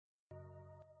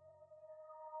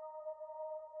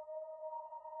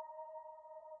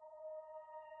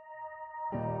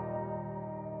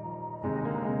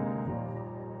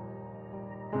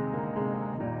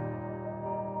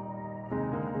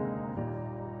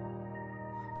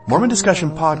Mormon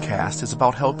Discussion Podcast is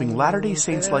about helping Latter-day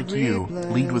Saints like you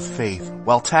lead with faith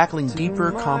while tackling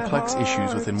deeper, complex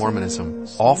issues within Mormonism.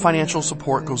 All financial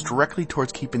support goes directly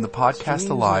towards keeping the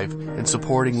podcast alive and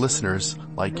supporting listeners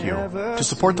like you. To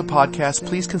support the podcast,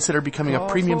 please consider becoming a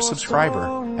premium subscriber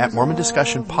at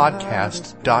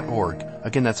MormonDiscussionPodcast.org.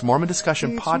 Again, that's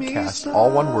MormonDiscussionPodcast, all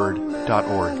one word,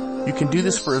 .org. You can do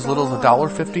this for as little as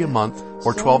 $1.50 a month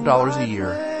or $12 a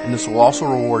year, and this will also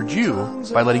reward you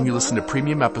by letting you listen to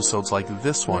premium episodes like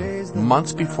this one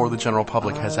months before the general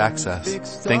public has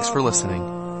access. Thanks for listening.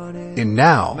 And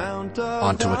now,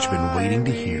 on to what you've been waiting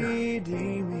to hear.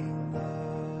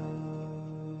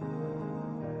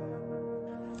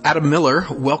 Adam Miller,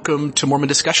 welcome to Mormon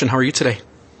Discussion. How are you today?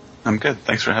 I'm good.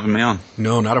 Thanks for having me on.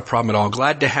 No, not a problem at all.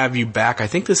 Glad to have you back. I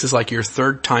think this is like your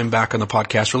third time back on the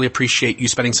podcast. Really appreciate you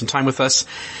spending some time with us.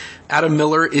 Adam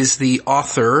Miller is the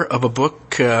author of a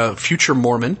book, Future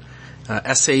Mormon,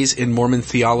 Essays in Mormon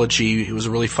Theology. It was a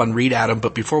really fun read, Adam.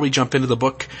 But before we jump into the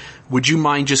book, would you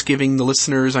mind just giving the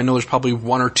listeners, I know there's probably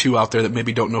one or two out there that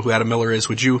maybe don't know who Adam Miller is.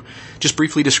 Would you just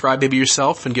briefly describe maybe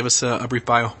yourself and give us a brief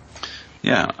bio?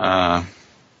 Yeah, I'm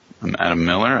Adam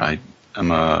Miller. I'm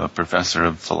a professor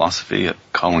of philosophy at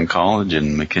Collin College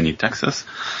in McKinney, Texas.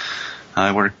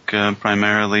 I work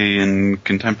primarily in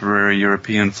contemporary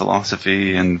European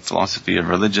philosophy and philosophy of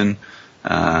religion,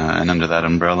 and under that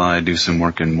umbrella I do some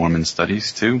work in Mormon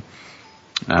studies too.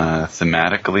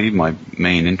 Thematically, my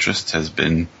main interest has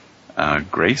been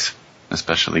grace,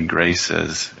 especially grace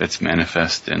as it's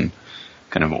manifest in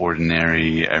kind of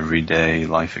ordinary, everyday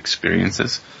life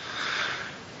experiences.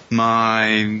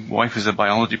 My wife is a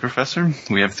biology professor.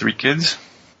 We have 3 kids.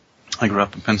 I grew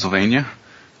up in Pennsylvania,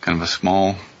 kind of a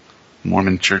small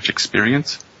Mormon church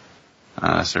experience.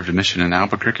 Served a mission in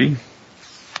Albuquerque.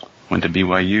 Went to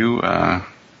BYU,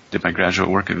 did my graduate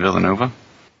work at Villanova.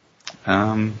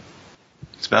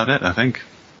 That's about it, I think.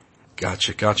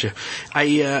 Gotcha.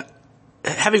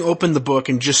 Having opened the book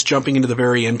and just jumping into the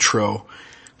very intro,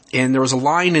 and there was a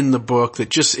line in the book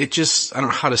that I don't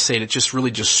know how to say it, it just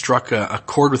really just struck a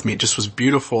chord with me. It just was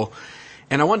beautiful.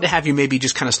 And I wanted to have you maybe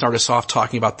just kind of start us off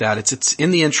talking about that. It's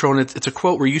in the intro, and it's a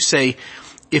quote where you say,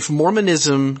 if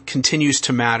Mormonism continues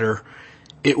to matter,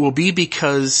 it will be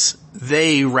because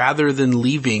they, rather than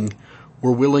leaving,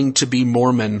 were willing to be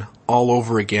Mormon all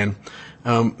over again.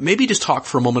 Maybe just talk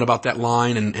for a moment about that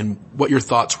line and what your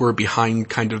thoughts were behind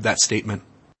kind of that statement.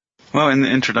 Well, in the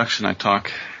introduction I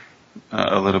talk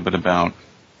a little bit about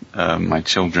my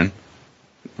children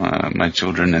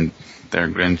and their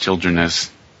grandchildren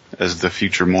as the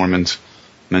future Mormons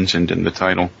mentioned in the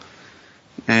title.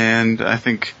 And I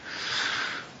think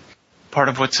part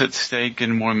of what's at stake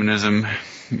in Mormonism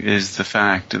is the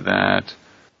fact that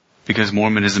because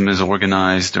Mormonism is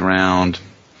organized around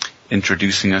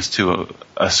introducing us to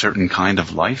a certain kind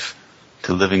of life,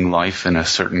 to living life in a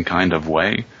certain kind of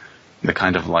way, the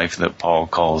kind of life that Paul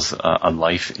calls a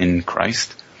life in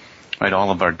Christ, right?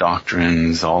 All of our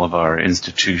doctrines, all of our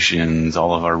institutions,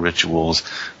 all of our rituals,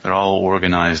 they're all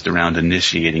organized around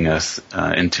initiating us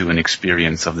into an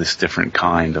experience of this different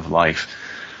kind of life.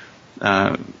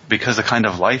 Because the kind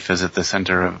of life is at the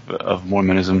center of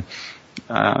Mormonism,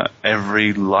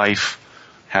 every life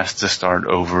has to start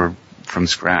over from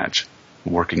scratch,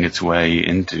 working its way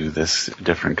into this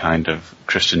different kind of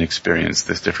Christian experience,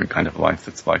 this different kind of life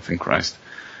that's life in Christ.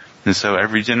 And so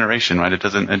every generation, right, it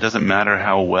doesn't matter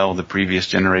how well the previous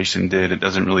generation did. It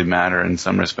doesn't really matter in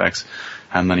some respects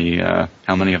how many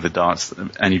of the dots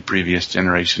any previous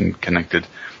generation connected.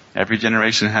 Every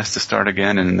generation has to start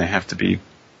again, and they have to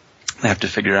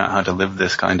figure out how to live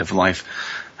this kind of life,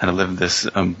 how to live this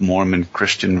Mormon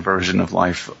Christian version of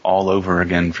life all over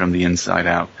again from the inside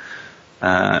out.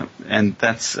 And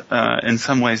that's, in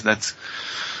some ways that's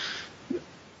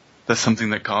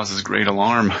something that causes great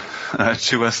alarm,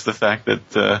 to us, the fact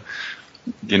that,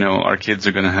 our kids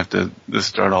are gonna have to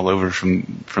start all over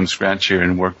from scratch here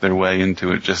and work their way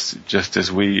into it just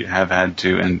as we have had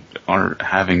to and are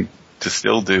having to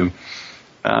still do.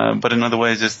 But in other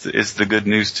ways, it's the good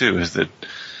news too, is that,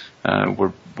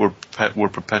 we're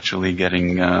perpetually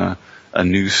getting, a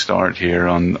new start here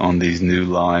on these new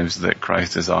lives that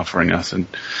Christ is offering us, and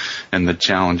the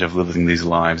challenge of living these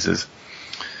lives is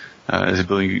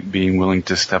being willing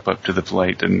to step up to the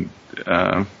plate and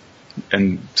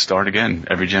start again,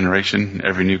 every generation,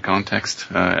 every new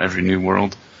context, every new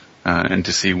world, and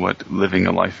to see what living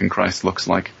a life in Christ looks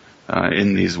like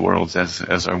in these worlds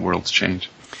as our worlds change.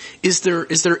 Is there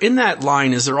in that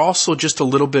line, is there also just a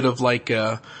little bit of like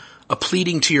a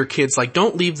pleading to your kids, like,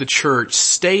 don't leave the church,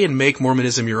 stay and make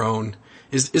Mormonism your own?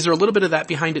 Is there a little bit of that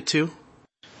behind it too?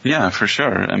 Yeah, for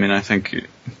sure. I mean, I think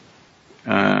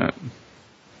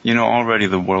already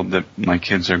the world that my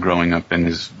kids are growing up in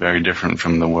is very different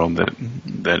from the world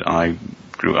that I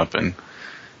grew up in.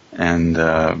 And,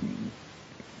 a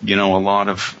lot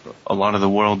of the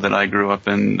world that I grew up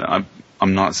in,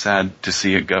 I'm not sad to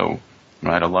see it go,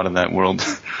 right? A lot of that world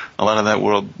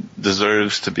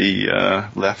deserves to be,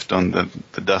 left on the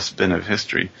dustbin of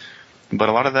history. But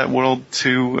a lot of that world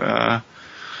too,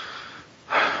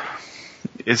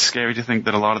 it's scary to think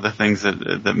that a lot of the things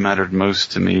that mattered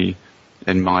most to me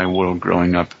in my world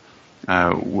growing up,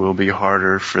 will be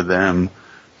harder for them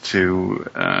to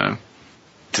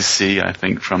see, I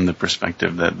think, from the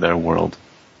perspective that their world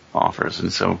offers.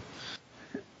 And so,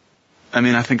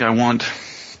 I think I want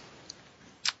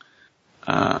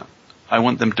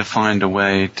them to find a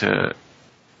way to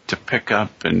pick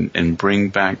up and bring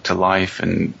back to life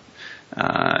and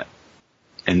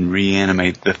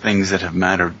reanimate the things that have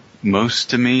mattered most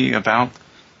to me about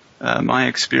my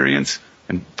experience.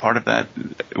 And part of that,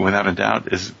 without a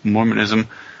doubt, is Mormonism.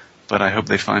 But I hope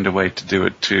they find a way to do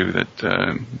it too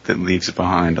that leaves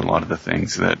behind a lot of the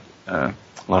things about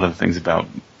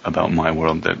my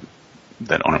world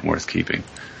that aren't worth keeping.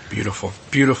 Beautiful,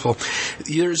 beautiful.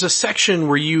 There's a section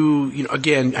where you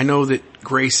again, I know that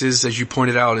grace is, as you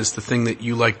pointed out, is the thing that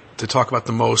you like to talk about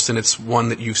the most, and it's one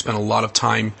that you've spent a lot of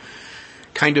time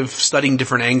kind of studying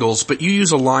different angles. But you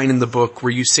use a line in the book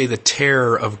where you say the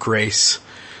terror of grace.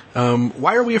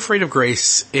 Why are we afraid of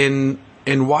grace, and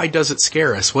why does it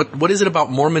scare us? What is it about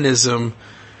Mormonism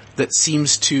that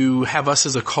seems to have us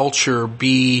as a culture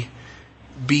be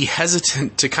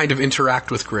hesitant to kind of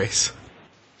interact with grace?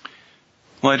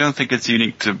 Well, I don't think it's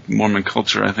unique to Mormon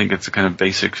culture. I think it's a kind of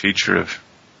basic feature of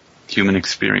human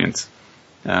experience.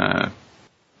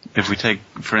 If we take,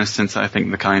 for instance, I think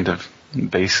the kind of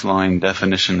baseline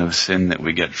definition of sin that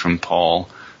we get from Paul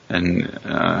in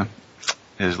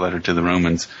his letter to the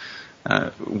Romans,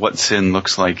 what sin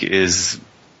looks like is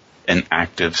an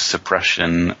active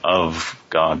suppression of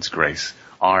God's grace.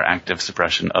 Our active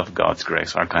suppression of God's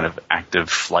grace, our kind of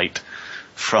active flight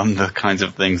from the kinds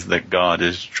of things that God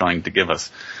is trying to give us.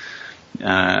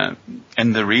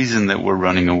 And the reason that we're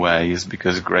running away is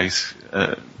because grace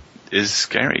is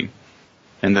scary.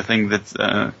 And the thing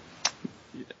that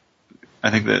I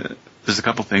think that there's a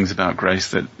couple things about grace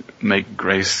that make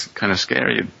grace kind of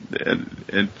scary.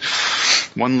 At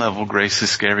one level, grace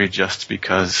is scary just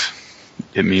because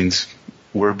it means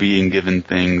we're being given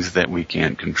things that we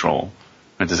can't control.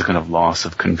 And there's a kind of loss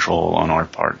of control on our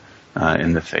part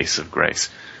in the face of grace.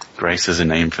 Grace is a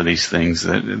name for these things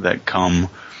that come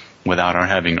without our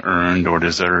having earned or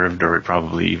deserved or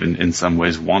probably even in some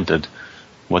ways wanted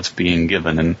what's being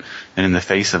given. And in the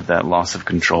face of that loss of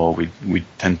control, we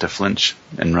tend to flinch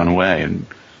and run away and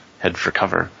head for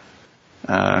cover.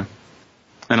 And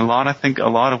I think a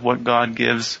lot of what God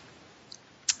gives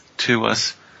to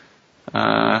us,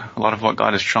 a lot of what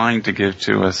God is trying to give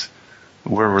to us,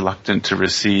 we're reluctant to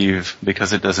receive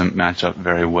because it doesn't match up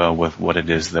very well with what it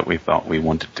is that we thought we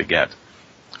wanted to get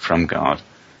from God.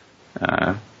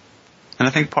 And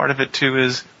I think part of it too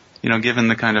is, given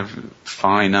the kind of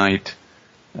finite,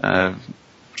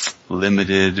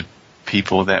 limited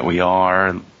people that we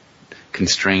are,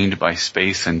 constrained by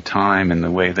space and time in the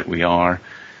way that we are,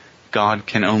 God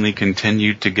can only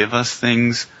continue to give us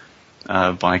things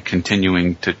by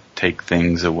continuing to take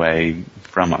things away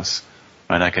from us.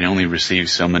 Right? I can only receive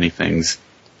so many things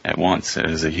at once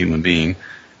as a human being.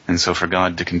 And so for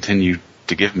God to continue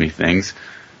to give me things,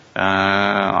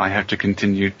 I have to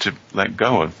continue to let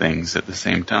go of things at the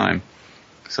same time.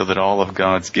 So that all of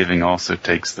God's giving also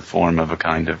takes the form of a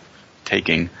kind of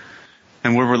taking.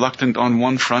 And we're reluctant on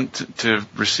one front to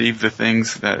receive the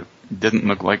things that didn't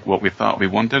look like what we thought we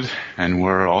wanted. And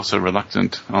we're also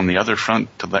reluctant on the other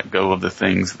front to let go of the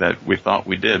things that we thought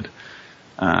we did.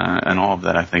 And all of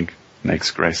that, I think,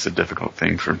 makes grace a difficult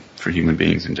thing for human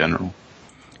beings in general.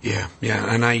 Yeah,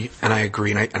 and I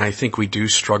agree, and I think we do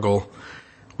struggle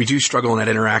in that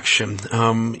interaction.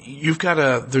 You've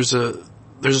got there's a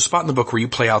spot in the book where you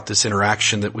play out this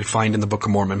interaction that we find in the Book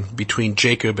of Mormon between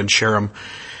Jacob and Sherem,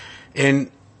 and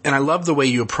I love the way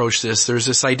you approach this. There's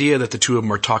this idea that the two of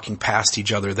them are talking past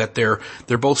each other, that they're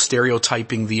both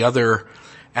stereotyping the other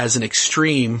as an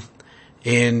extreme,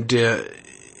 and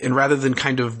rather than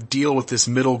kind of deal with this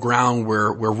middle ground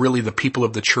where really the people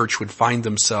of the church would find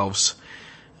themselves,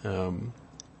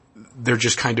 they're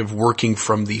just kind of working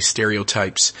from these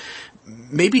stereotypes.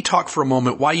 Maybe talk for a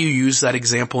moment why you use that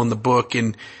example in the book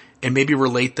and maybe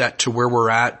relate that to where we're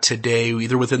at today,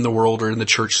 either within the world or in the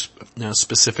church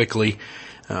specifically,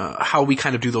 how we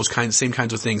kind of do those same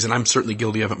kinds of things. And I'm certainly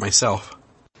guilty of it myself.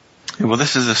 Well,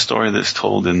 this is a story that's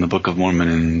told in the Book of Mormon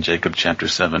in Jacob chapter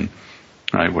 7,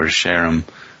 right, where Sherem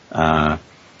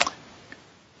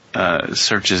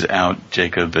searches out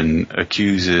Jacob and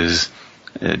accuses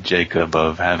Jacob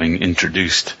of having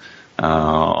introduced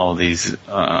all these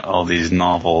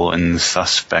novel and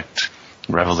suspect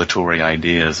revelatory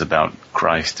ideas about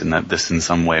Christ, and that this in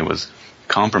some way was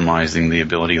compromising the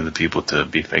ability of the people to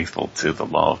be faithful to the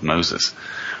law of Moses.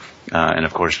 And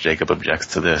of course, Jacob objects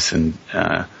to this, and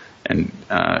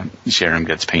Sherem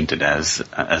gets painted as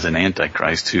an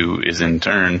antichrist who is in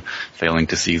turn failing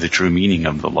to see the true meaning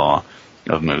of the law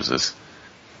of Moses.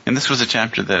 And this was a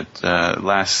chapter that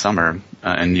last summer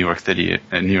in New York City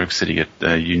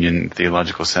at Union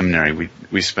Theological Seminary,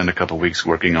 we spent a couple weeks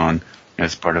working on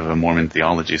as part of a Mormon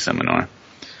theology seminar.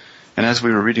 And as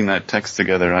we were reading that text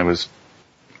together, I was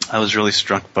really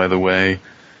struck by the way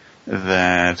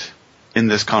that in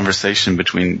this conversation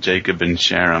between Jacob and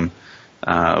Sherem,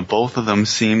 both of them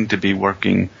seemed to be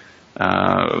working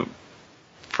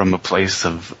from a place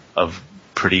of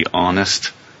pretty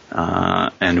honest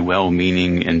and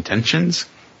well-meaning intentions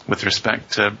with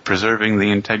respect to preserving the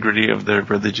integrity of their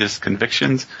religious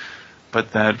convictions,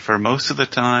 but that for most of the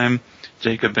time,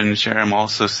 Jacob and Sherem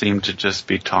also seemed to just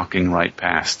be talking right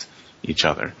past each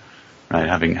other, right?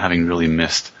 Having really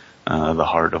missed the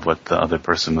heart of what the other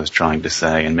person was trying to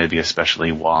say, and maybe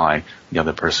especially why the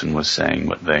other person was saying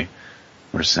what they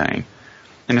were saying.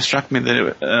 And it struck me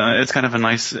that it's kind of a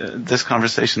nice, this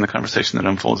conversation, the conversation that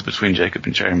unfolds between Jacob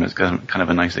and Sherem is kind of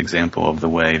a nice example of the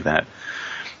way that,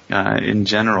 in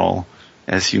general,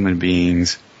 as human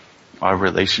beings, our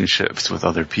relationships with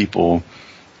other people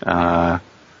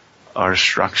are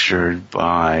structured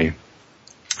by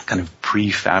kind of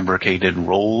prefabricated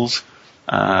roles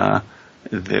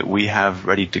that we have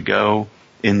ready to go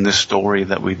in the story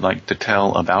that we'd like to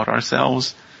tell about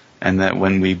ourselves, and that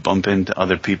when we bump into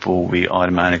other people, we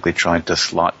automatically try to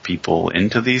slot people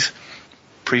into these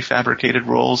prefabricated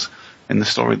roles in the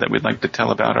story that we'd like to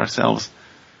tell about ourselves.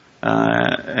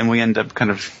 And we end up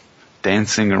kind of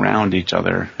dancing around each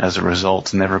other as a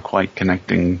result, never quite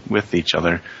connecting with each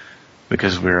other,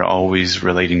 because we're always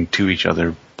relating to each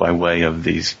other by way of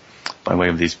these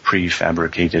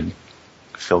prefabricated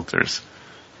filters.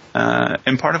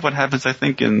 And part of what happens, I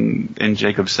think, in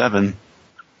Jacob 7,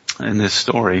 in this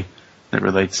story that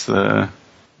relates the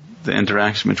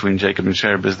interaction between Jacob and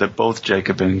Sherem, is that both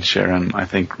Jacob and Sherem, I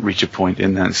think, reach a point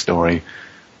in that story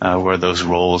where those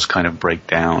roles kind of break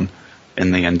down,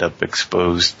 and they end up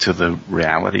exposed to the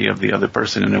reality of the other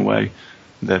person in a way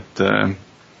that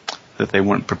they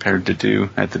weren't prepared to do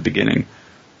at the beginning.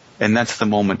 And that's the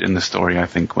moment in the story, I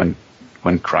think, when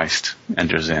Christ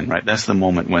enters in, right? That's the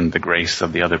moment when the grace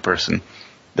of the other person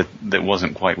that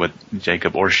wasn't quite what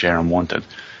Jacob or Sherem wanted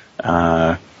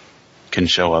can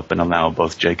show up and allow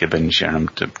both Jacob and Sherem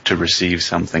to receive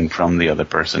something from the other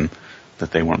person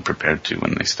that they weren't prepared to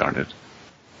when they started.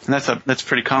 And that's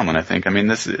pretty common, I think. I mean,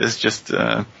 this is just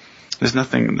there's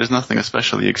nothing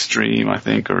especially extreme, I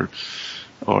think, or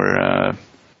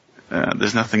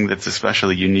there's nothing that's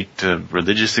especially unique to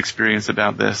religious experience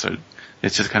about this, or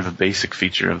it's just kind of a basic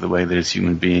feature of the way that as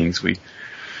human beings we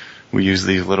use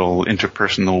these little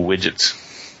interpersonal widgets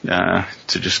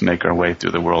to just make our way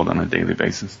through the world on a daily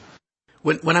basis.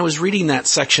 When I was reading that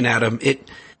section, Adam,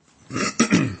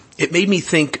 it made me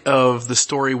think of the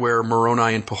story where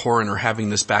Moroni and Pahoran are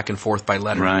having this back and forth by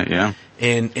letter. Right, yeah.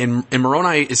 And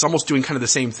Moroni is almost doing kind of the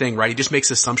same thing, right? He just makes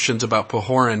assumptions about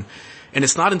Pahoran. And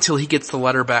it's not until he gets the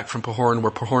letter back from Pahoran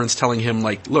where Pahoran's telling him,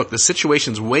 like, look, the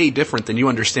situation's way different than you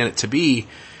understand it to be.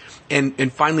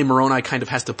 And finally Moroni kind of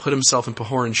has to put himself in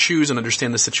Pahoran's shoes and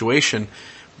understand the situation,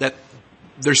 that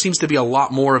there seems to be a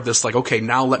lot more of this, like, okay,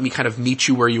 now let me kind of meet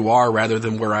you where you are rather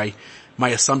than my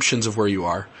assumptions of where you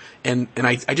are. And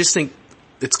I just think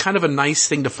it's kind of a nice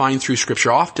thing to find through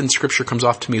Scripture. Often Scripture comes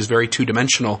off to me as very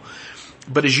two-dimensional.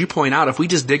 But as you point out, if we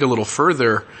just dig a little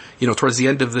further, towards the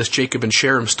end of this Jacob and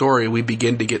Sherem story, we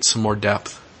begin to get some more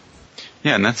depth.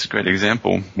 Yeah, and that's a great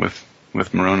example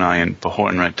with Moroni and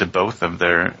Pahoran, right? To both of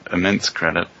their immense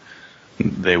credit,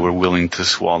 they were willing to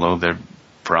swallow their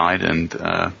pride and,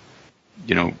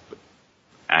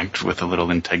 act with a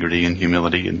little integrity and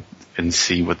humility and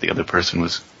see what the other person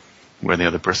was, where the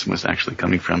other person was actually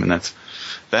coming from. And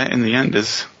that in the end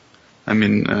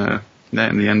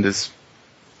is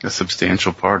a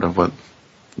substantial part of what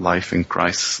life in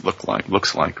Christ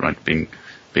looks like, right? Being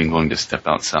willing to step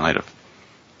outside of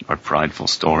our prideful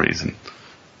stories and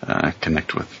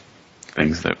connect with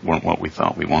things that weren't what we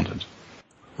thought we wanted.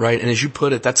 Right, and as you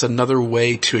put it, that's another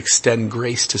way to extend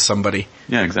grace to somebody.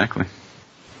 Yeah, exactly.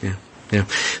 Yeah.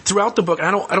 Throughout the book,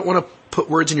 I don't want to put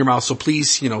words in your mouth, so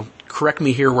please, correct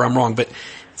me here where I'm wrong, but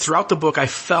throughout the book, I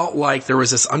felt like there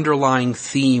was this underlying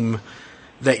theme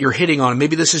that you're hitting on.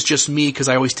 Maybe this is just me because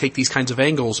I always take these kinds of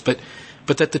angles, but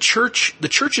that the church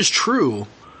is true,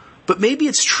 but maybe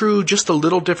it's true just a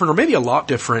little different, or maybe a lot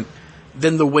different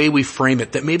than the way we frame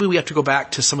it. That maybe we have to go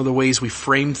back to some of the ways we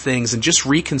frame things and just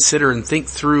reconsider and think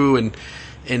through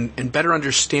and better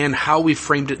understand how we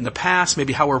framed it in the past,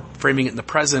 maybe how we're framing it in the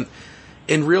present,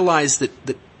 and realize that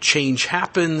change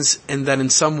happens, and that in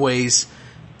some ways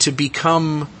to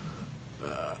become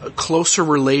closer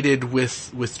related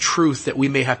with truth, that we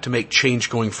may have to make change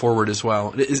going forward as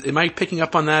well. Am I picking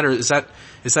up on that, or is that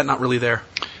not really there?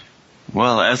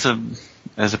 Well, as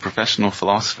a professional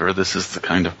philosopher, this is the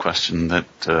kind of question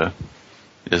that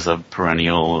is of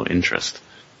perennial interest,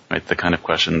 right? The kind of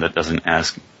question that doesn't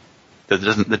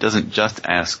just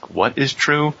ask what is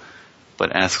true,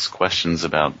 but asks questions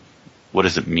about what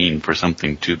does it mean for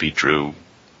something to be true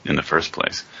in the first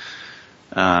place.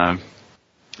 And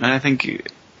I think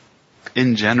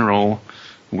in general,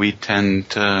 we tend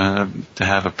to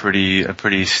have a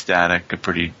pretty static, a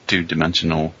pretty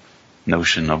two-dimensional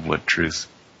notion of what truth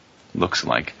looks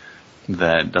like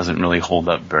that doesn't really hold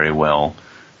up very well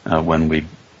when we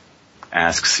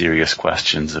ask serious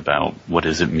questions about what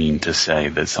does it mean to say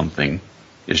that something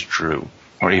is true,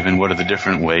 or even what are the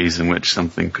different ways in which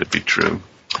something could be true.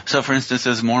 So, for instance,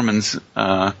 as Mormons,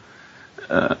 our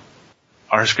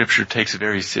scripture takes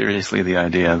very seriously the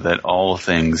idea that all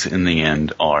things in the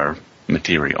end are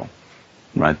material,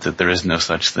 right? That there is no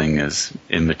such thing as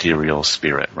immaterial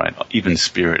spirit, right? Even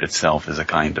spirit itself is a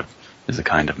kind of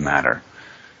matter.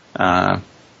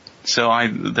 So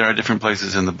there are different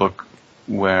places in the book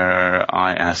where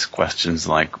I ask questions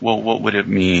like, well, what would it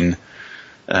mean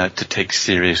to take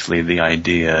seriously the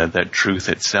idea that truth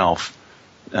itself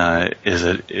is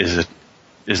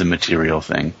a material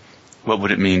thing? What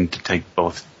would it mean to take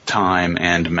both time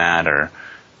and matter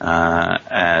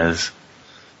as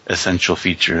essential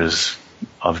features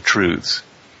of truths?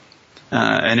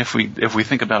 And if we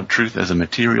think about truth as a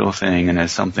material thing and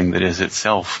as something that is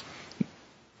itself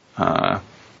that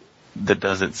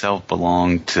does itself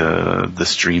belong to the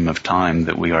stream of time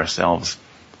that we ourselves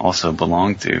also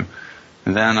belong to,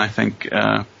 then I think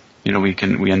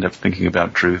we end up thinking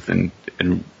about truth in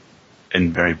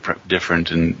very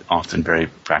different and often very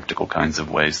practical kinds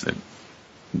of ways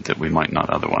that we might not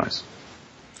otherwise.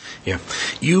 Yeah.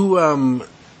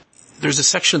 There's a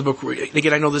section of the book where,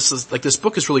 again, I know this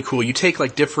book is really cool. You take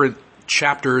like different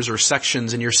chapters or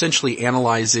sections and you're essentially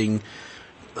analyzing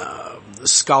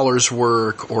scholars'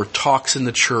 work or talks in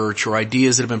the church or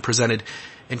ideas that have been presented,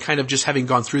 and kind of just having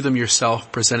gone through them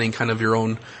yourself, presenting kind of your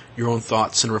own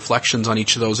thoughts and reflections on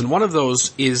each of those. And one of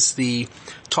those is the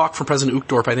talk from President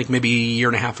Uchtdorf, I think maybe a year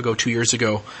and a half ago, 2 years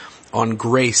ago, on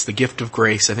grace, the gift of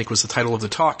grace, I think was the title of the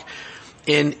talk.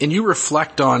 And you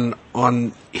reflect on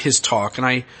his talk, and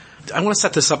I want to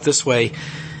set this up this way.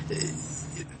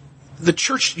 The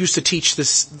church used to teach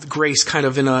this grace kind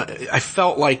of I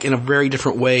felt like in a very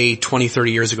different way 20,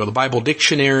 30 years ago. The Bible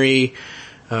Dictionary,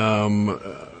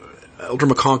 Elder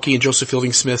McConkie and Joseph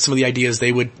Fielding Smith, some of the ideas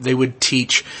they would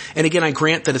teach. And again, I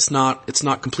grant that it's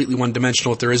not completely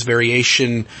one-dimensional, that there is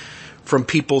variation from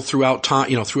people throughout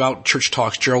time, throughout church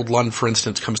talks. Gerald Lund, for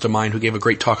instance, comes to mind, who gave a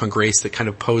great talk on grace that kind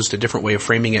of posed a different way of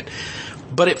framing it.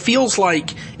 But it feels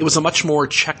like it was a much more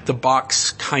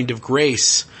check-the-box kind of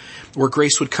grace, where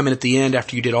grace would come in at the end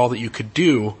after you did all that you could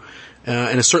do.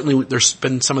 And certainly there's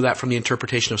been some of that from the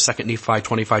interpretation of 2 Nephi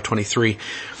 25-23.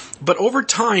 But over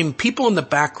time, people in the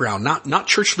background, not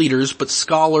church leaders, but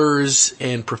scholars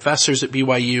and professors at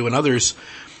BYU and others,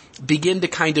 begin to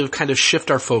kind of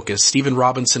shift our focus. Stephen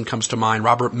Robinson comes to mind,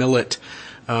 Robert Millett,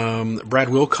 Brad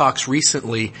Wilcox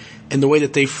recently, in the way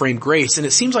that they framed grace. And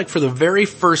it seems like for the very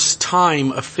first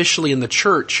time officially in the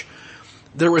church,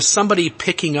 there was somebody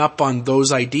picking up on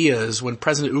those ideas when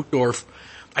President Uchtdorf,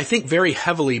 I think, very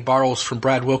heavily borrows from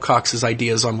Brad Wilcox's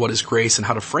ideas on what is grace and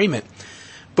how to frame it.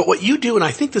 But what you do, and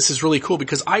I think this is really cool,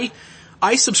 because I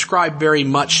subscribe very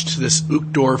much to this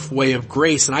Uchtdorf way of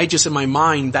grace, and I just, in my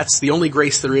mind, that's the only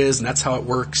grace there is, and that's how it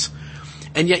works.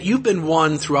 And yet you've been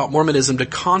one throughout Mormonism to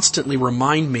constantly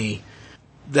remind me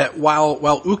that while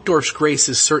Uchtdorf's grace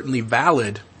is certainly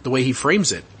valid, the way he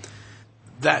frames it,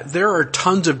 that there are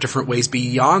tons of different ways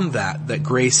beyond that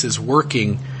grace is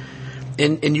working.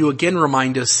 And you again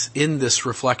remind us in this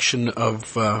reflection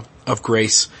of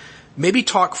grace. Maybe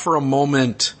talk for a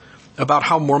moment about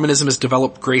how Mormonism has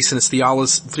developed grace in its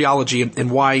theology, and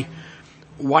why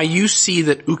you see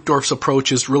that Uchtdorf's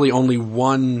approach is really only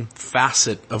one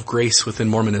facet of grace within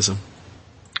Mormonism.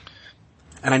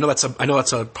 And I know that's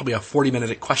probably a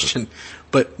 40-minute question,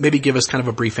 but maybe give us kind of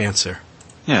a brief answer.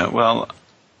 Yeah, well,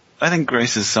 I think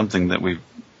grace is something that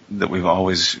we've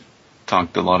always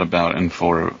talked a lot about and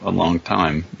for a long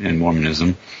time in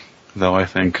Mormonism, though I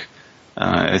think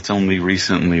it's only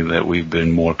recently that we've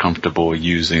been more comfortable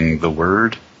using the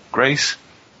word grace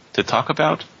to talk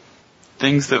about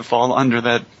things that fall under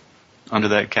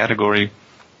that category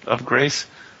of grace.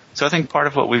 So I think part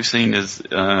of what we've seen is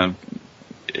in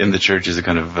the church is a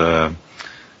kind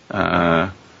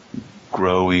of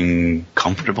growing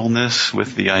comfortableness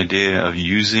with the idea of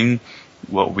using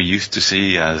what we used to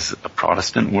see as a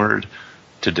Protestant word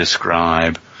to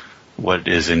describe what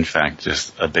is in fact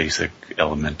just a basic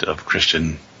element of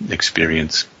Christian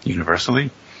experience universally.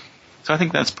 So I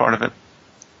think that's part of it.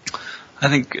 I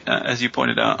think, as you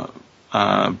pointed out,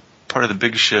 part of the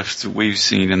big shift we've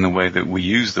seen in the way that we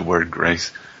use the word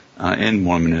grace in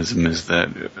Mormonism is that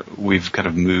we've kind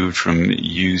of moved from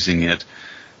using it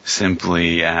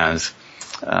simply as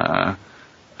a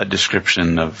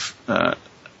description of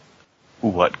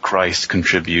what Christ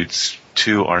contributes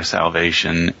to our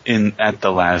salvation at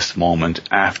the last moment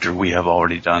after we have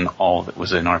already done all that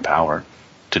was in our power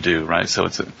to do, right? So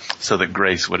so that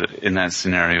grace would, in that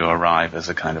scenario, arrive as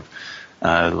a kind of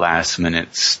last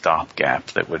minute stopgap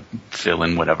that would fill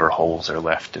in whatever holes are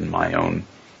left in my own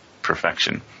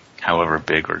perfection, however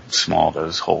big or small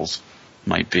those holes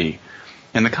might be.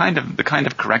 And the kind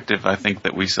of corrective I think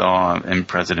that we saw in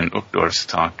President Uchtdorf's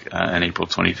talk in April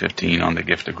 2015 on the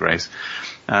gift of grace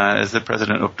is that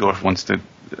President Uchtdorf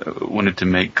wanted to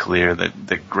make clear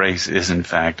that grace is in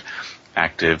fact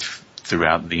active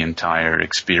throughout the entire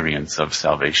experience of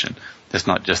salvation. It's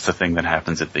not just the thing that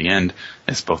happens at the end;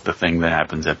 it's both the thing that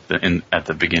happens at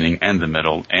the beginning and the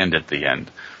middle and at the end.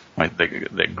 Right?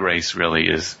 That grace really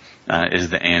is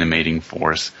the animating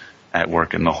force at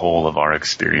work in the whole of our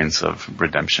experience of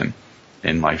redemption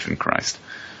in life in Christ.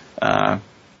 The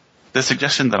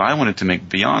suggestion that I wanted to make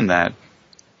beyond that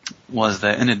was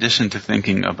that in addition to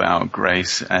thinking about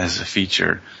grace as a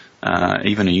feature,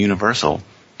 even a universal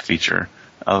feature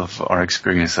of our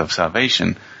experience of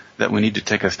salvation, that we need to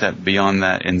take a step beyond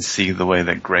that and see the way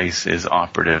that grace is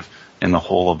operative in the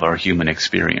whole of our human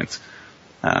experience.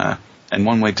 And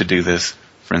one way to do this,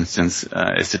 for instance,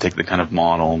 is to take the kind of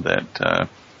model that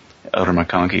Elder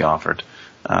McConkie offered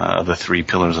of the three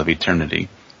pillars of eternity,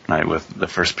 right? With the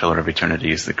first pillar of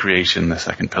eternity is the creation, the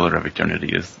second pillar of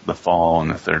eternity is the fall, and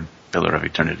the third pillar of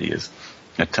eternity is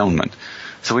atonement.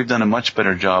 So we've done a much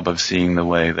better job of seeing the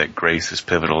way that grace is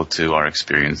pivotal to our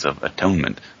experience of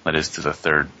atonement, that is, to the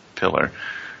third pillar.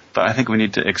 But I think we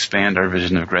need to expand our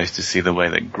vision of grace to see the way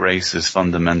that grace is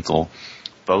fundamental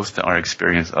both to our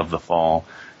experience of the fall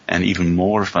and even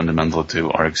more fundamental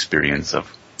to our experience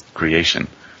of creation.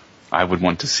 I would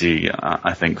want to see,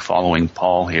 I think, following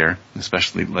Paul here,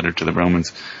 especially letter to the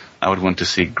Romans, I would want to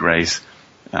see grace,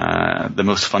 the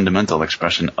most fundamental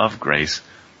expression of grace,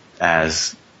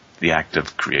 as the act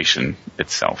of creation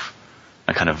itself.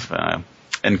 A kind of,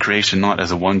 and creation not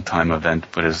as a one-time event,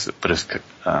 but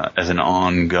as an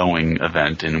ongoing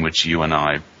event in which you and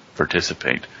I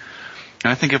participate.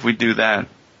 And I think if we do that,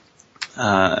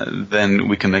 then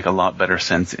we can make a lot better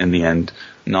sense in the end,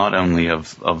 not only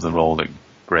of the role that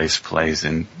grace plays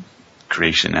in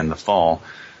creation and the fall,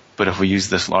 but if we use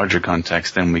this larger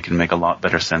context, then we can make a lot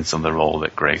better sense of the role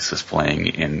that grace is playing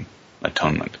in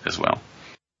atonement as well.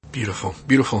 Beautiful,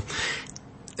 beautiful.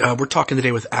 We're talking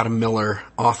today with Adam Miller,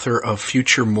 author of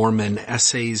Future Mormon,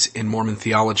 Essays in Mormon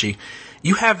Theology.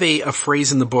 You have a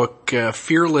phrase in the book,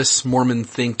 fearless Mormon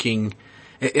thinking,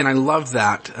 and I love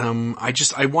that.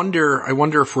 I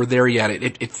wonder if we're there yet.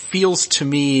 It feels to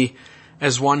me,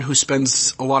 as one who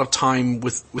spends a lot of time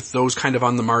with those kind of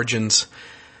on the margins,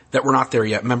 that we're not there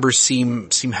yet. Members seem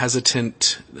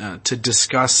hesitant to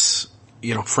discuss,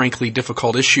 frankly,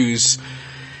 difficult issues.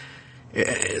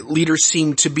 Leaders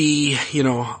seem to be,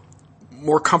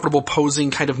 more comfortable posing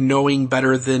kind of knowing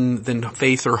better than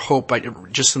faith or hope.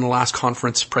 Just in the last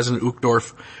conference, President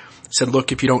Uchtdorf said,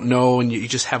 look, if you don't know and you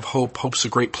just have hope, hope's a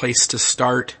great place to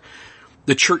start.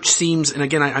 The church seems, and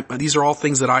again, these are all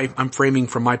things that I'm framing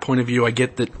from my point of view. I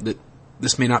get that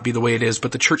this may not be the way it is,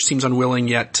 but the church seems unwilling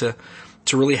yet to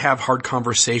really have hard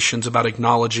conversations about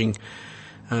acknowledging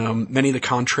many of the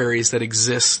contraries that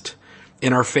exist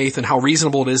in our faith and how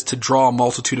reasonable it is to draw a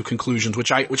multitude of conclusions,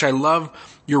 which I love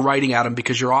your writing, Adam,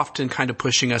 because you're often kind of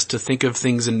pushing us to think of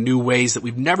things in new ways that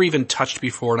we've never even touched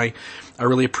before, and I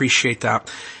really appreciate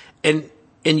that. And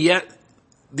yet,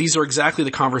 these are exactly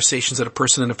the conversations that a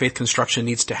person in a faith construction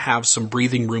needs to have some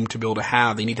breathing room to be able to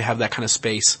have. They need to have that kind of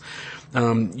space.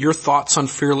 Your thoughts on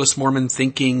fearless Mormon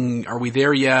thinking, are we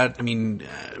there yet? I mean,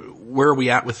 where are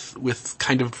we at with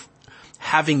kind of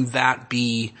having that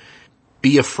be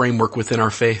a framework within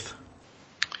our faith?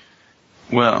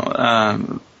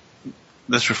 Well,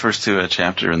 this refers to a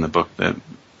chapter in the book that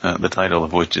the title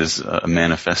of which is a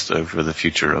manifesto for the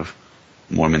future of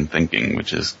Mormon thinking,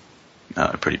 which is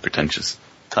a pretty pretentious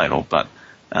title. But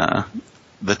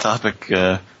the topic,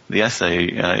 the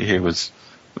essay here was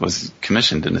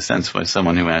commissioned in a sense by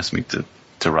someone who asked me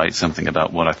to write something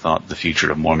about what I thought the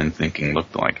future of Mormon thinking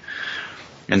looked like.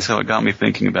 And so it got me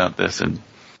thinking about this, and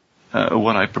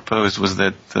what I proposed was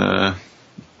that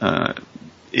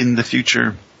in the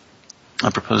future, I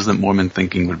proposed that Mormon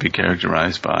thinking would be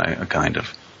characterized by a kind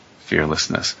of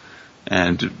fearlessness.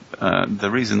 And the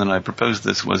reason that I proposed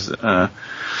this was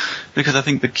because I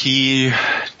think the key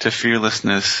to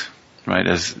fearlessness, right,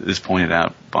 as is pointed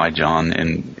out by John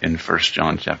in 1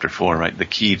 John chapter 4, right, the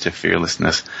key to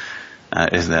fearlessness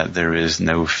is that there is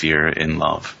no fear in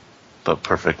love, but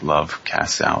perfect love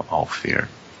casts out all fear.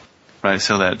 Right,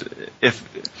 so that if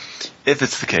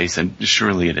it's the case, and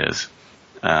surely it is,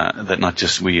 that not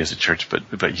just we as a church,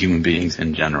 but human beings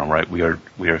in general, right, we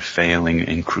are failing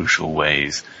in crucial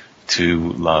ways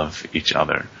to love each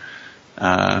other.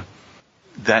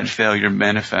 That failure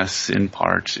manifests in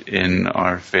part in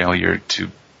our failure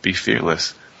to be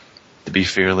fearless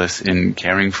in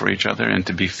caring for each other, and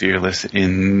to be fearless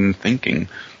in thinking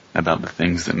about the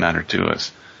things that matter to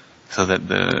us. So that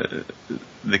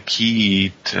the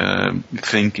key to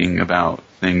thinking about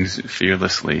things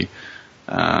fearlessly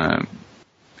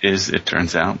is, it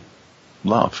turns out,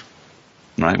 love.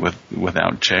 Right?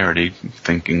 Without charity,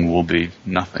 thinking will be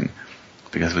nothing.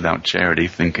 Because without charity,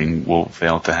 thinking will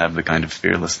fail to have the kind of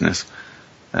fearlessness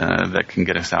that can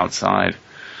get us outside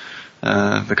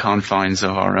the confines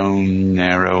of our own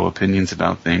narrow opinions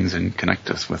about things and connect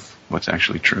us with what's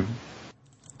actually true.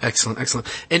 Excellent, excellent.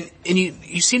 And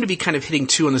you seem to be kind of hitting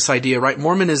too on this idea, right?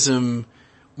 Mormonism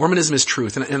is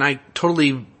truth. And I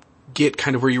totally get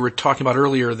kind of where you were talking about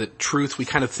earlier, that truth, we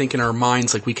kind of think in our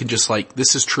minds like we can just like,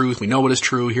 this is truth, we know what is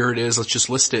true, here it is, let's just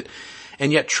list it.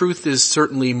 And yet truth is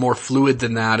certainly more fluid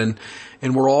than that. And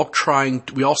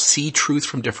we all see truth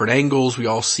from different angles. We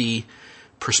all see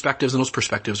perspectives, and those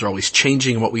perspectives are always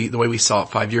changing. The way we saw it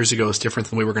 5 years ago is different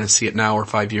than the way we're going to see it now or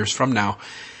 5 years from now.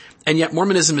 And yet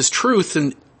Mormonism is truth,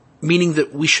 and meaning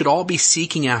that we should all be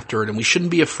seeking after it, and we shouldn't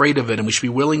be afraid of it, and we should be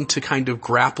willing to kind of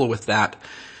grapple with that.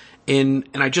 And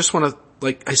I just want to,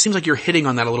 it seems like you're hitting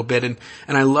on that a little bit, and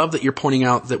I love that you're pointing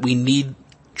out that we need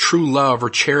true love or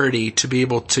charity to be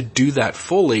able to do that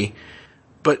fully.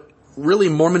 But really,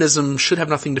 Mormonism should have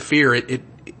nothing to fear. It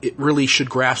really should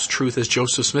grasp truth, as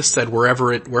Joseph Smith said,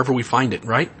 wherever we find it,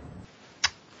 right?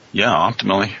 Yeah,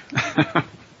 optimally.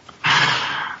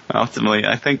 Ultimately,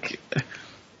 I think,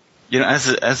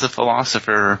 as a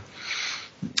philosopher,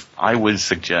 I would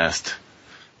suggest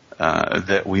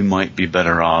that we might be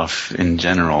better off in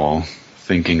general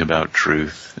thinking about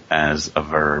truth as a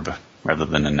verb rather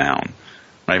than a noun.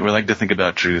 Right? We like to think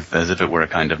about truth as if it were a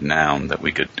kind of noun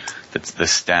that's the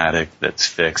static, that's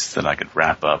fixed, that I could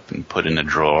wrap up and put in a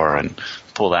drawer and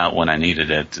pull out when I needed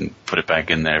it and put it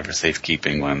back in there for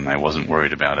safekeeping when I wasn't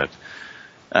worried about it.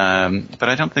 But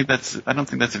I don't think that's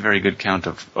a very good count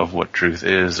of what truth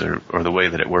is or the way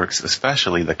that it works,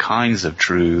 especially the kinds of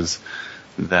truths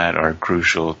that are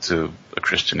crucial to a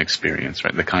Christian experience,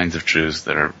 right? The kinds of truths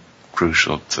that are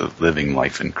crucial to living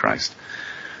life in Christ.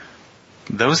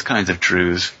 Those kinds of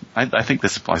truths, I think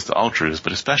this applies to all truths,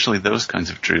 but especially those kinds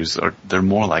of truths they're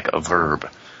more like a verb,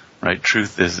 right?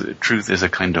 Truth is a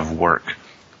kind of work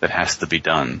that has to be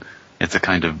done. It's a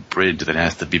kind of bridge that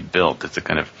has to be built. It's a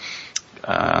kind of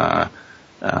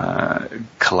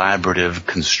collaborative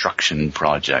construction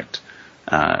project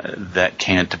that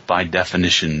can't, by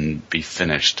definition, be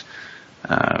finished.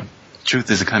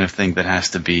 Truth is a kind of thing that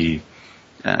has to be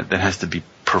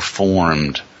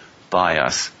performed by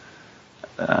us,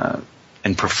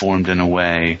 and performed in a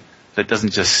way that doesn't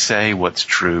just say what's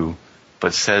true,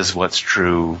 but says what's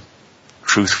true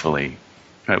truthfully.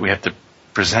 Right? We have to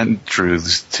present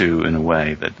truths in a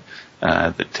way that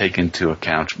take into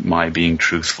account my being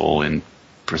truthful in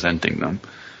presenting them.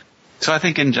 So I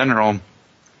think in general,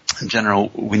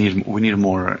 we need a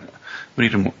more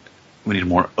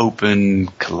open,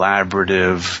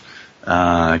 collaborative,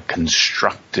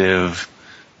 constructive,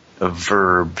 a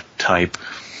verb type,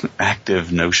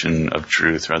 active notion of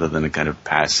truth rather than a kind of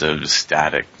passive,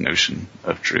 static notion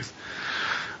of truth.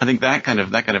 I think that kind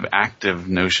of active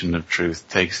notion of truth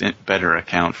takes better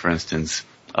account, for instance,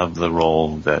 of the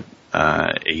role that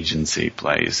agency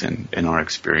plays in our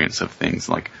experience of things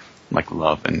like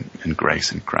love and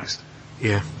grace in Christ.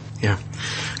 Yeah.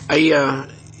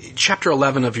 chapter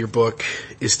 11 of your book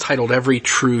is titled Every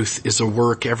Truth is a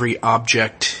Work, Every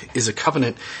Object is a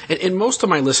Covenant. And most of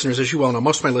my listeners, as you well know,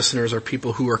 most of my listeners are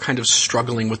people who are kind of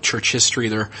struggling with church history.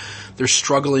 They're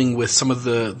struggling with some of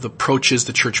the approaches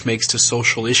the church makes to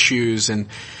social issues, and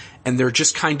they're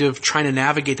just kind of trying to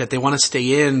navigate that. They want to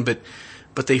stay in, but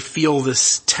they feel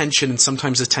this tension, and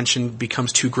sometimes the tension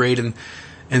becomes too great, and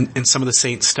some of the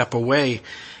saints step away.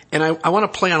 And I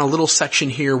want to play on a little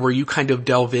section here where you kind of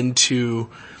delve into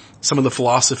some of the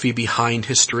philosophy behind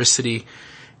historicity.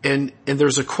 And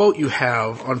there's a quote you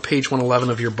have on page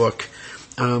 111 of your book.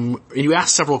 And you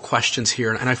ask several questions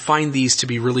here, and I find these to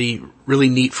be really, really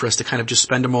neat for us to kind of just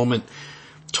spend a moment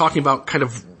talking about kind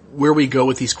of where we go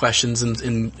with these questions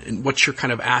and what you're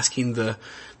kind of asking the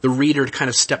reader to kind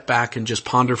of step back and just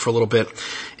ponder for a little bit.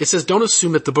 It says, don't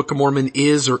assume that the Book of Mormon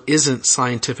is or isn't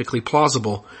scientifically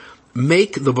plausible.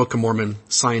 Make the Book of Mormon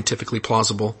scientifically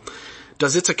plausible.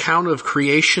 Does its account of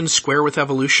creation square with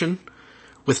evolution,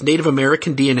 with Native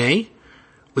American DNA,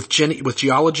 with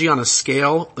geology on a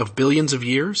scale of billions of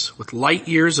years, with light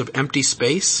years of empty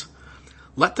space?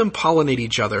 Let them pollinate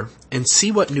each other and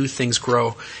see what new things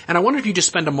grow. And I wonder if you just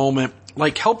spend a moment,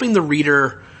 like, helping the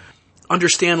reader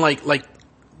understand, like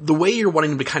the way you're wanting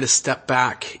them to kind of step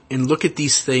back and look at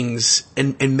these things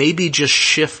and maybe just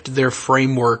shift their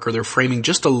framework or their framing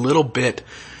just a little bit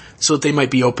so that they might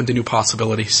be open to new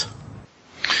possibilities.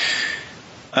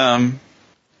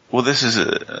 Well, this is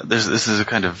a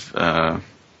kind of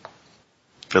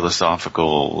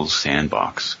philosophical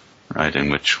sandbox, right, in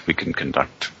which we can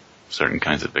conduct certain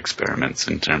kinds of experiments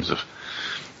in terms of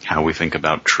how we think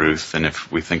about truth, and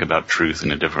if we think about truth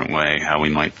in a different way, how we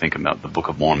might think about the Book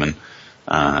of Mormon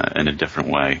in a different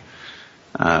way.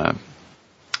 And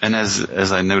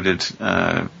as I noted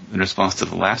in response to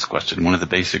the last question, one of the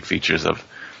basic features of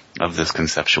this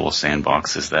conceptual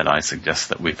sandbox is that I suggest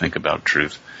that we think about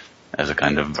truth as a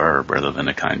kind of verb rather than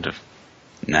a kind of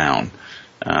noun.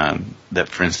 That,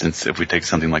 for instance, if we take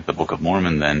something like the Book of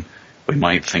Mormon, then we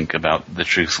might think about the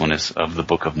truthfulness of the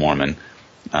Book of Mormon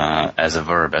as a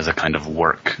verb, as a kind of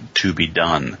work to be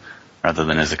done, rather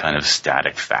than as a kind of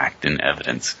static fact and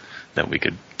evidence that we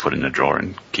could put in a drawer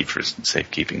and keep for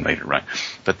safekeeping later, right?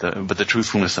 But the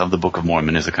truthfulness of the Book of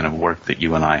Mormon is a kind of work that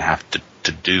you and I have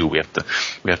to do. We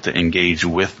have to engage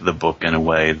with the book in a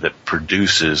way that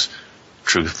produces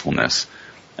truthfulness,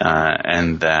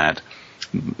 and that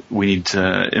we need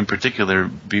to, in particular,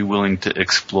 be willing to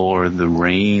explore the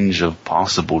range of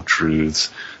possible truths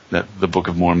that the Book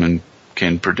of Mormon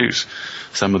can produce.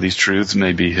 Some of these truths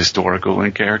may be historical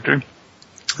in character.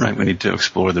 Right, we need to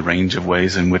explore the range of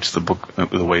ways in which the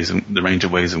range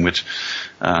of ways in which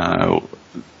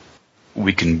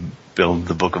we can build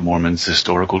the Book of Mormon's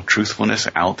historical truthfulness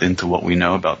out into what we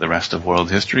know about the rest of world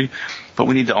history. But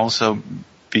we need to also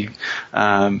be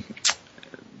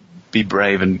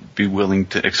brave and be willing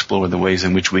to explore the ways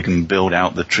in which we can build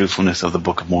out the truthfulness of the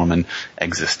Book of Mormon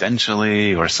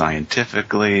existentially or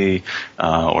scientifically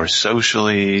or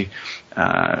socially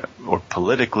or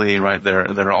politically, right? There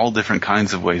are all different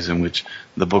kinds of ways in which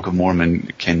the Book of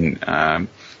Mormon can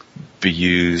be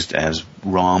used as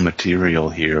raw material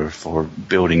here for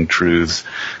building truths,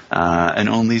 and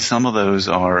only some of those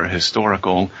are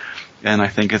historical. And I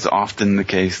think it's often the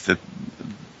case that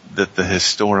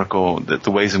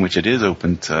the ways in which it is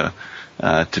open to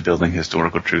building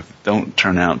historical truth don't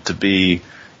turn out to be,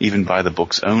 even by the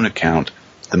book's own account,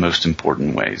 the most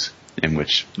important ways in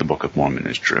which the Book of Mormon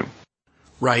is true.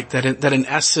 Right. That in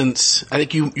essence, I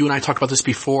think you and I talked about this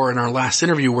before in our last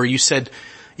interview, where you said,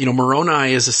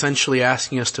 Moroni is essentially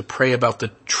asking us to pray about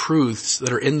the truths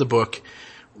that are in the book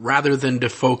rather than to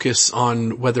focus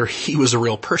on whether he was a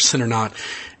real person or not.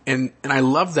 And I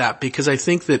love that, because I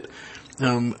think that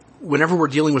whenever we're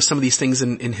dealing with some of these things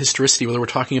in historicity, whether we're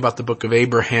talking about the Book of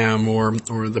Abraham or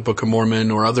the Book of Mormon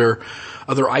or other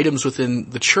items within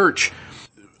the church,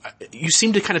 you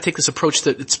seem to kind of take this approach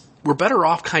that we're better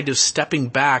off kind of stepping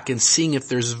back and seeing if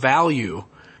there's value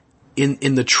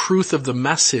in the truth of the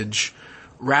message,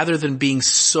 rather than being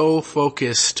so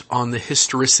focused on the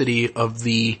historicity of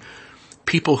the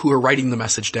people who are writing the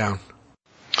message down.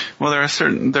 Well, there are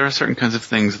certain kinds of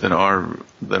things that are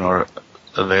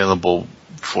available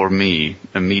for me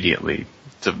immediately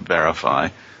to verify,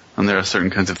 and there are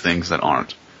certain kinds of things that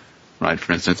aren't. Right?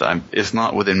 For instance, it's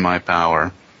not within my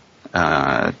power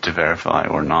to verify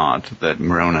or not that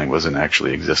Moroni was an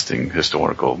actually existing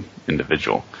historical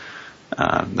individual.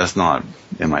 That's not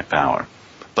in my power.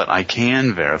 But I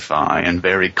can verify in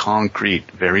very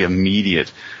concrete, very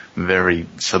immediate, very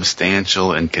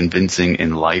substantial and convincing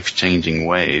and life-changing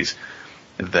ways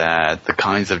that the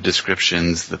kinds of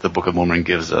descriptions that the Book of Mormon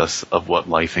gives us of what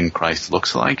life in Christ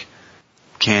looks like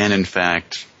can in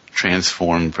fact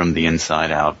transform from the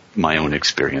inside out my own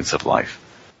experience of life.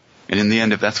 And in the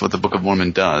end, if that's what the Book of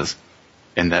Mormon does,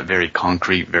 in that very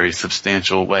concrete, very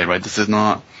substantial way, right? This is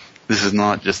not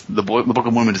just, the Book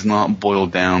of Mormon is not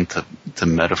boiled down to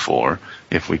metaphor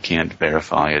if we can't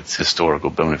verify its historical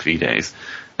bona fides.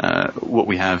 What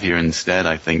we have here instead,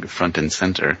 I think, front and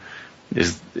center,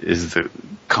 is the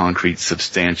concrete,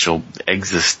 substantial,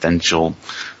 existential,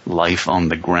 life on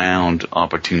the ground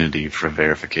opportunity for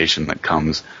verification that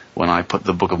comes when I put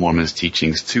the Book of Mormon's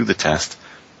teachings to the test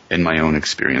in my own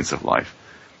experience of life.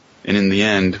 And in the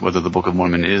end, whether the Book of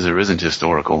Mormon is or isn't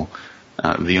historical,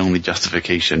 the only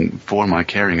justification for my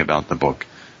caring about the book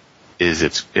is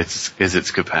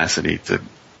its capacity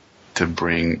to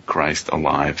bring Christ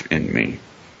alive in me.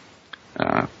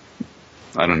 I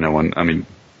don't know. I mean,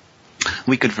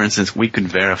 we could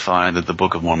verify that the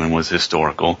Book of Mormon was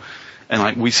historical,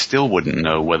 and we still wouldn't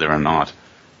know whether or not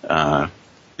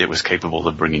it was capable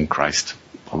of bringing Christ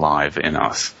alive in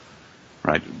us,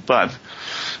 right? But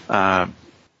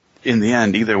in the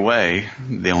end, either way,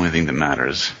 the only thing that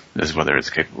matters is whether it's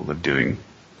capable of doing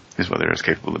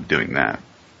that.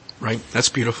 Right. That's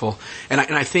beautiful. And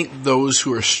I think those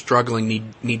who are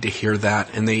struggling need to hear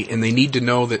that, and they need to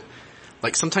know that,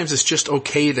 like, sometimes it's just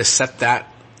okay to set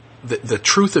the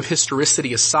truth of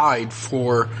historicity aside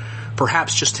for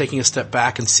perhaps just taking a step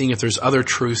back and seeing if there's other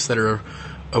truths that are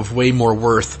of way more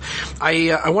worth.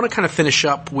 I want to kind of finish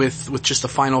up with just a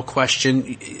final question.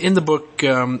 In the book,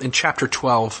 in chapter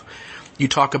 12, you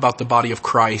talk about the body of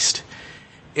Christ.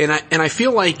 And I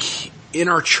feel like in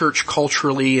our church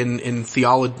culturally and in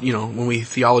theology, when we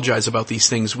theologize about these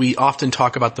things, we often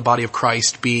talk about the body of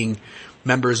Christ being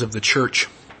members of the church.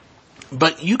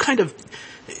 But you kind of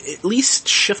at least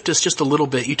shift us just a little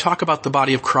bit. You talk about the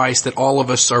body of Christ, that all of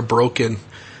us are broken,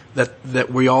 that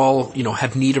we all,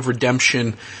 have need of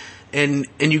redemption. And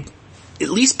you at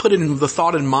least put in the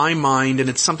thought in my mind, and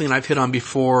it's something that I've hit on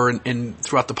before and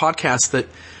throughout the podcast, that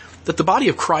the body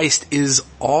of Christ is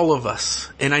all of us.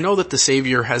 And I know that the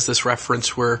Savior has this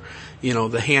reference where,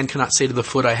 the hand cannot say to the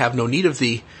foot, I have no need of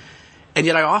thee. And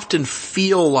yet I often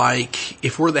feel like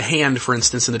if we're the hand, for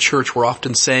instance, in the church, we're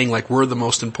often saying like we're the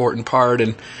most important part.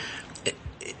 And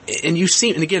you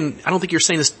seem, and again, I don't think you're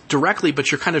saying this directly, but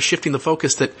you're kind of shifting the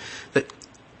focus that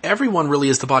everyone really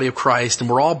is the body of Christ, and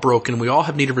we're all broken. We all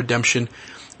have need of redemption.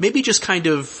 Maybe just kind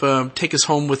of take us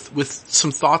home with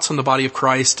some thoughts on the body of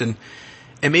Christ, and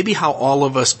maybe how all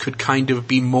of us could kind of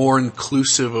be more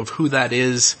inclusive of who that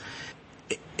is,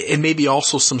 and maybe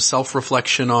also some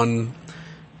self-reflection on,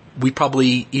 we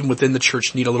probably, even within the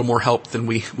church, need a little more help than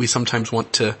we sometimes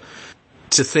want to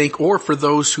think, or for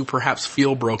those who perhaps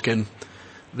feel broken,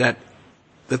 that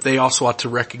they also ought to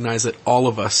recognize that all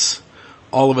of us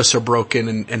are broken,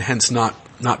 and hence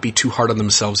not be too hard on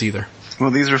themselves either.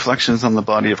 Well, these reflections on the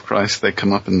body of Christ, they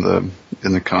come up in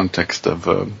the context of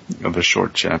a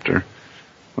short chapter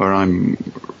where I'm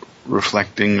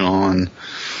reflecting on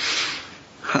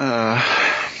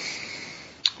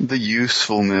the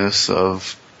usefulness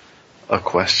of a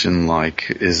question like,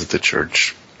 is the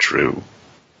church true?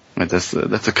 Right, that's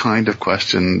a kind of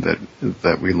question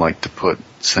that we like to put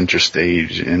center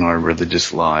stage in our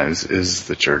religious lives. Is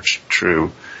the church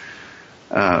true?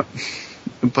 But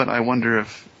I wonder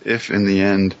if in the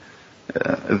end,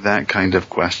 that kind of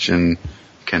question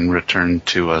can return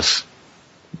to us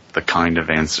the kind of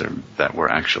answer that we're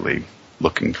actually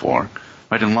looking for.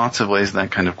 Right, in lots of ways,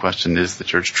 that kind of question, is the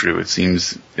church true? It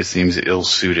seems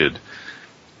ill-suited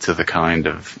to the kind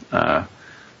of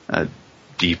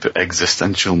deep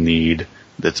existential need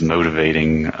that's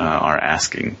motivating our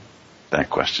asking that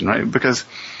question, right? Because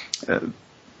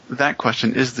that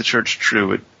question, is the church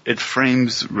true? It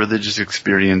frames religious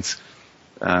experience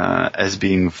as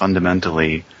being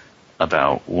fundamentally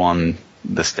about, one,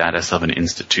 the status of an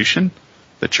institution,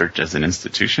 the church as an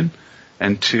institution,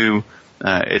 and two,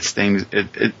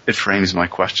 it frames my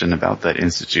question about that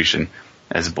institution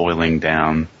as boiling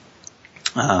down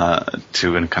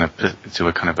to a kind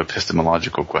of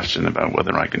epistemological question about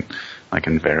whether I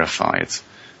can verify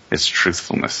its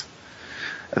truthfulness.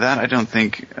 That I don't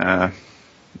think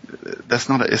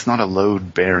it's not a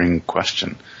load bearing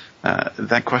question.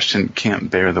 That question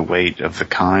can't bear the weight of the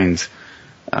kinds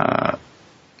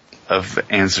of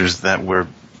answers that we're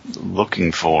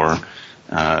looking for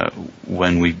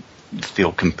when we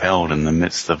feel compelled in the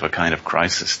midst of a kind of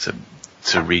crisis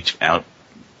to reach out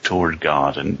toward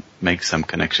God and make some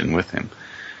connection with Him.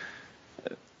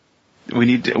 We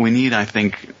need, I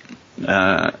think,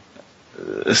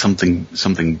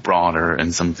 something broader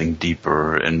and something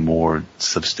deeper and more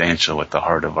substantial at the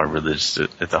heart of our religious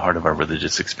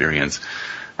experience.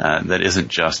 That isn't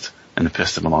just an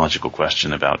epistemological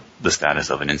question about the status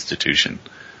of an institution,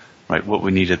 right? What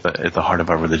we need at the heart of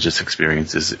our religious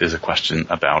experience is a question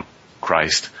about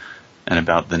Christ and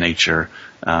about the nature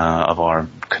of our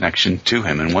connection to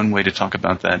him. And one way to talk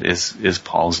about that is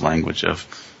Paul's language of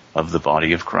the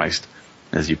body of Christ,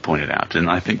 as you pointed out. And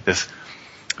I think this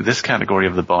category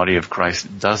of the body of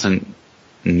Christ doesn't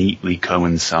neatly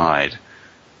coincide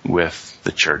with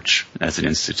the church as an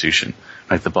institution.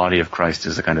 Right? The body of Christ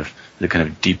is the kind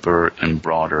of deeper and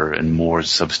broader and more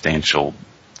substantial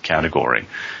category.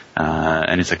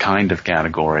 And it's a kind of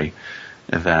category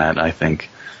that I think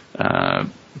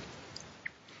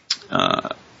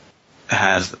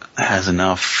has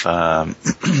enough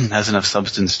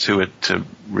substance to it to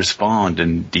respond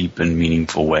in deep and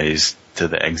meaningful ways to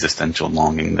the existential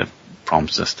longing that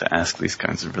prompts us to ask these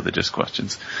kinds of religious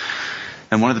questions.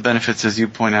 And one of the benefits, as you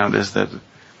point out, is that,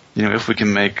 if we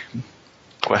can make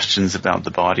questions about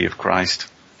the body of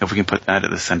Christ, if we can put that at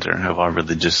the center of our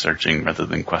religious searching rather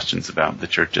than questions about the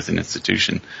church as an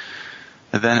institution,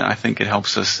 then I think it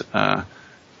helps us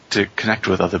to connect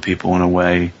with other people in a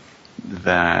way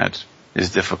that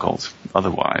is difficult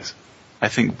otherwise. I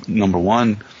think, number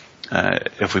one,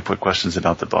 if we put questions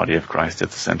about the body of Christ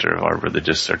at the center of our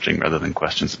religious searching rather than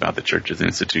questions about the church as an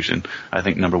institution, I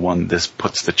think, number one, this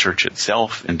puts the church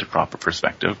itself into proper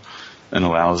perspective and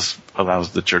allows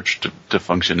the church to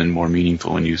function in more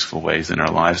meaningful and useful ways in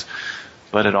our lives.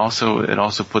 But it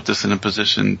also puts us in a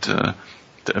position to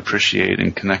appreciate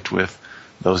and connect with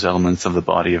those elements of the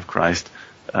body of Christ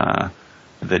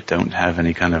that don't have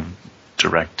any kind of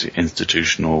direct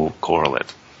institutional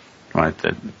correlate, right?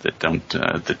 That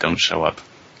don't show up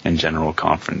in general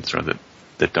conference, or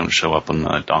that don't show up on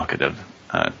the docket of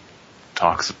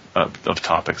talks of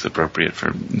topics appropriate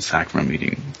for sacrament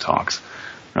meeting talks,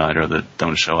 right? Or that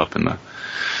don't show up in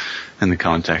the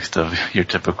context of your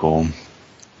typical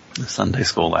Sunday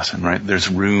school lesson, right? There's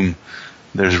room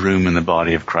in the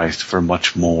body of Christ for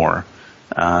much more,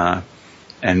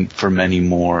 and for many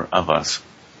more of us.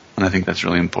 And I think that's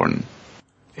really important.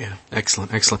 Yeah,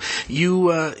 excellent.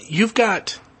 You've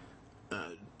got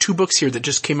two books here that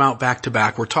just came out back to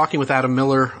back. We're talking with Adam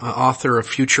Miller, author of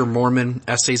Future Mormon,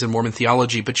 Essays in Mormon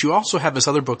Theology, but you also have this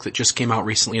other book that just came out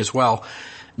recently as well,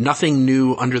 Nothing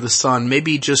New Under the Sun.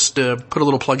 Maybe just put a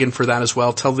little plug in for that as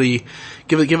well.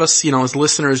 Give us, as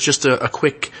listeners, just a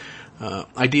quick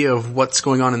idea of what's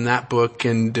going on in that book,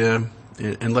 and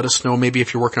let us know maybe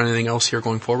if you're working on anything else here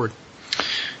going forward.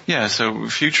 Yeah, so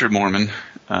Future Mormon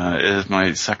is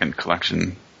my second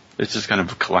collection. It's just kind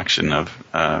of a collection of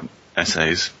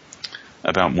essays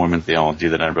about Mormon theology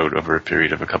that I wrote over a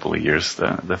period of a couple of years.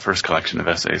 The first collection of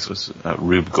essays was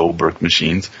Rube Goldberg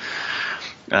Machines.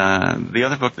 The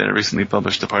other book that I recently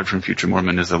published, apart from Future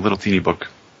Mormon, is a little teeny book,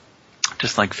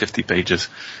 just like 50 pages.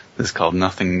 It's called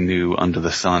Nothing New Under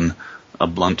the Sun, a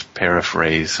blunt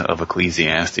paraphrase of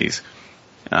Ecclesiastes.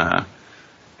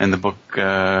 And the book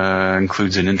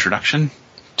includes an introduction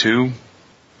to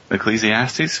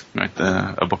Ecclesiastes, right?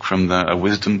 A book a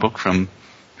wisdom book from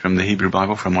the Hebrew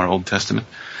Bible, from our Old Testament,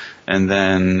 and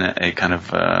then a kind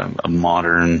of a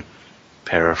modern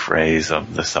paraphrase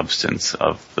of the substance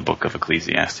of the book of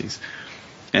Ecclesiastes.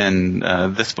 And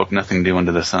this book, Nothing New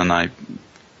Under the Sun, I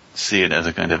see it as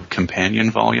a kind of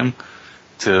companion volume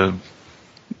to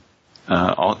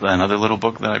another little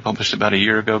book that I published about a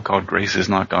year ago called Grace is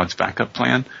Not God's Backup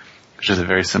Plan, which is a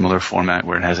very similar format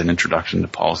where it has an introduction to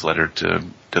Paul's letter to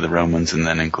the Romans and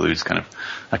then includes kind of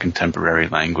a contemporary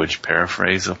language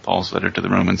paraphrase of Paul's letter to the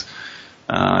Romans.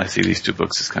 I see these two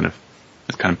books as kind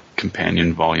of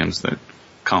companion volumes that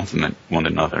complement one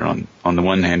another. On the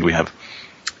one hand, we have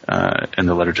in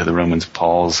the letter to the Romans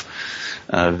Paul's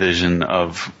vision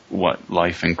of what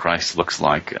life in Christ looks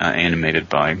like, animated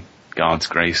by God's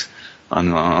grace.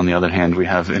 On the other hand, we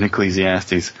have in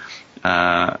Ecclesiastes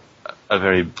a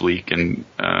very bleak and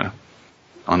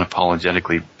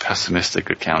unapologetically pessimistic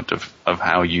account of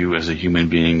how you as a human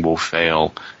being will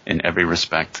fail in every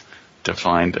respect to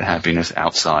find happiness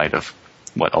outside of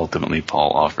what ultimately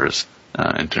Paul offers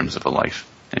in terms of a life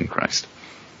in Christ.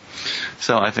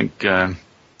 So I think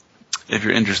if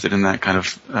you're interested in that kind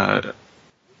of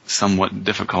somewhat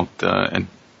difficult and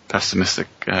pessimistic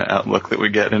outlook that we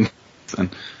get in, then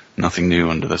Nothing New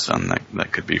Under the Sun,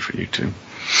 that could be for you too.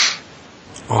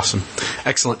 Awesome.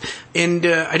 Excellent. And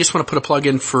I just want to put a plug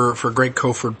in for Greg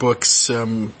Kofod Books.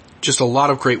 Just a lot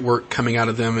of great work coming out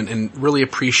of them, and really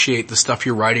appreciate the stuff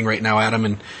you're writing right now,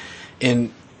 Adam.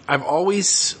 And I've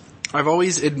always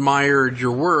admired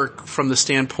your work from the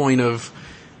standpoint of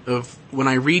when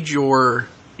I read your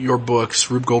books,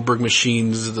 Rube Goldberg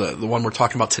Machines, the one we're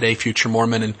talking about today, Future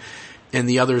Mormon, and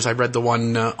the others. I read the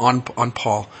one on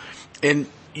Paul. And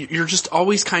you're just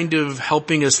always kind of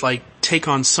helping us like take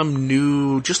on some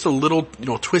new, just a little,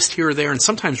 twist here or there, and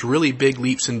sometimes really big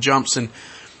leaps and jumps. And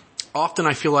often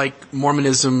I feel like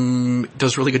Mormonism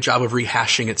does a really good job of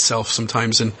rehashing itself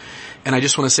sometimes. And I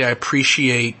just want to say I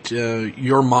appreciate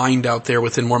your mind out there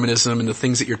within Mormonism and the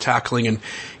things that you're tackling and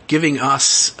giving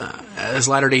us as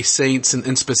Latter-day Saints,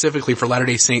 and specifically for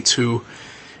Latter-day Saints who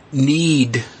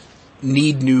need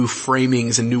new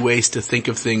framings and new ways to think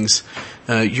of things.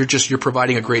 You're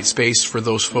providing a great space for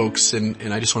those folks,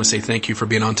 and I just want to say thank you for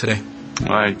being on today.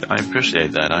 Well, I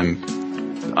appreciate that.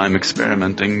 I'm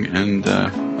experimenting, and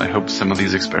I hope some of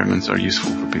these experiments are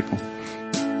useful for people.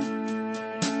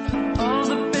 All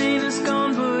the pain is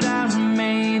gone, but I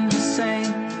remain the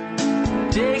same.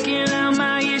 Taking out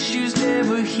my issues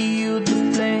never healed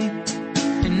the flame,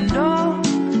 and all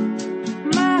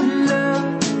my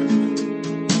love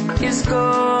is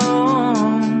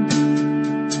gone.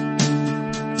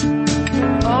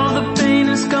 All the pain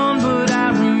is gone, but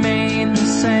I remain the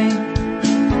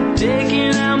same.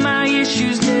 Taking out my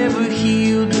issues